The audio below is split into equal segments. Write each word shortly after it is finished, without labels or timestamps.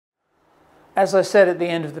As I said at the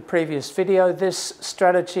end of the previous video, this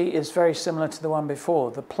strategy is very similar to the one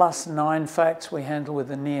before. The plus 9 facts we handle with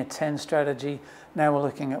the near 10 strategy. Now we're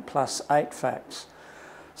looking at plus 8 facts.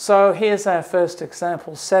 So here's our first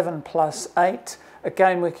example, 7 plus 8.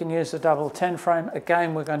 Again, we can use a double 10 frame.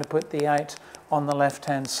 Again, we're going to put the 8 on the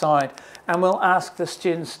left-hand side. And we'll ask the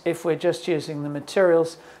students, if we're just using the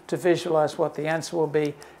materials, to visualize what the answer will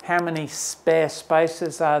be. How many spare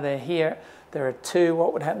spaces are there here? There are 2.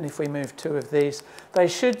 What would happen if we move 2 of these? They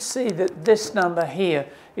should see that this number here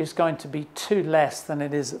is going to be 2 less than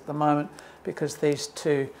it is at the moment, because these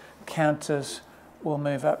 2 counters will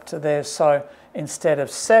move up to there. So instead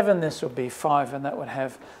of 7, this will be 5, and that would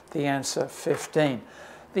have the answer 15.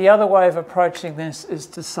 The other way of approaching this is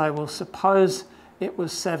to say, well, suppose it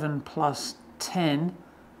was 7 plus 10.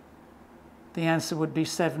 The answer would be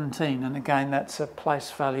 17. And again, that's a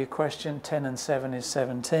place value question. 10 and 7 is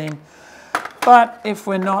 17. But if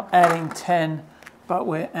we're not adding 10, but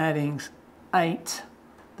we're adding 8,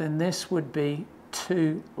 then this would be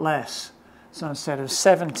 2 less. So instead of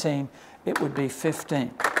 17, it would be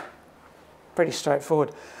 15. Pretty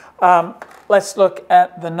straightforward. Let's look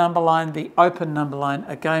at the number line, the open number line.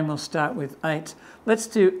 Again, we'll start with 8. Let's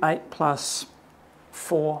do 8 plus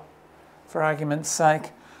 4 for argument's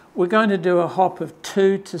sake. We're going to do a hop of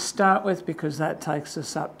 2 to start with, because that takes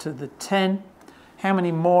us up to the 10. How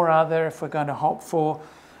many more are there if we're going to hop 4?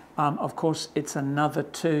 Of course, it's another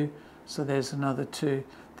 2, so there's another 2.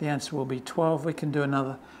 The answer will be 12. We can do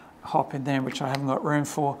another hop in there, which I haven't got room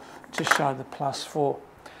for, to show the plus 4.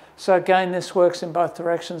 So again, this works in both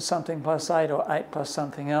directions, something plus 8 or 8 plus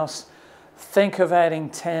something else. Think of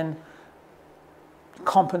adding 10,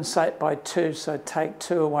 compensate by 2, so take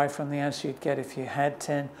 2 away from the answer you'd get if you had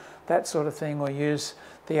 10. That sort of thing. We'll use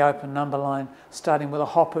the open number line, starting with a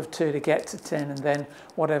hop of 2 to get to 10, and then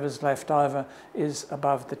whatever's left over is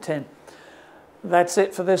above the 10. That's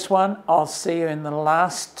it for this one. I'll see you in the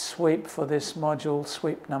last sweep for this module,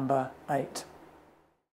 sweep number 8.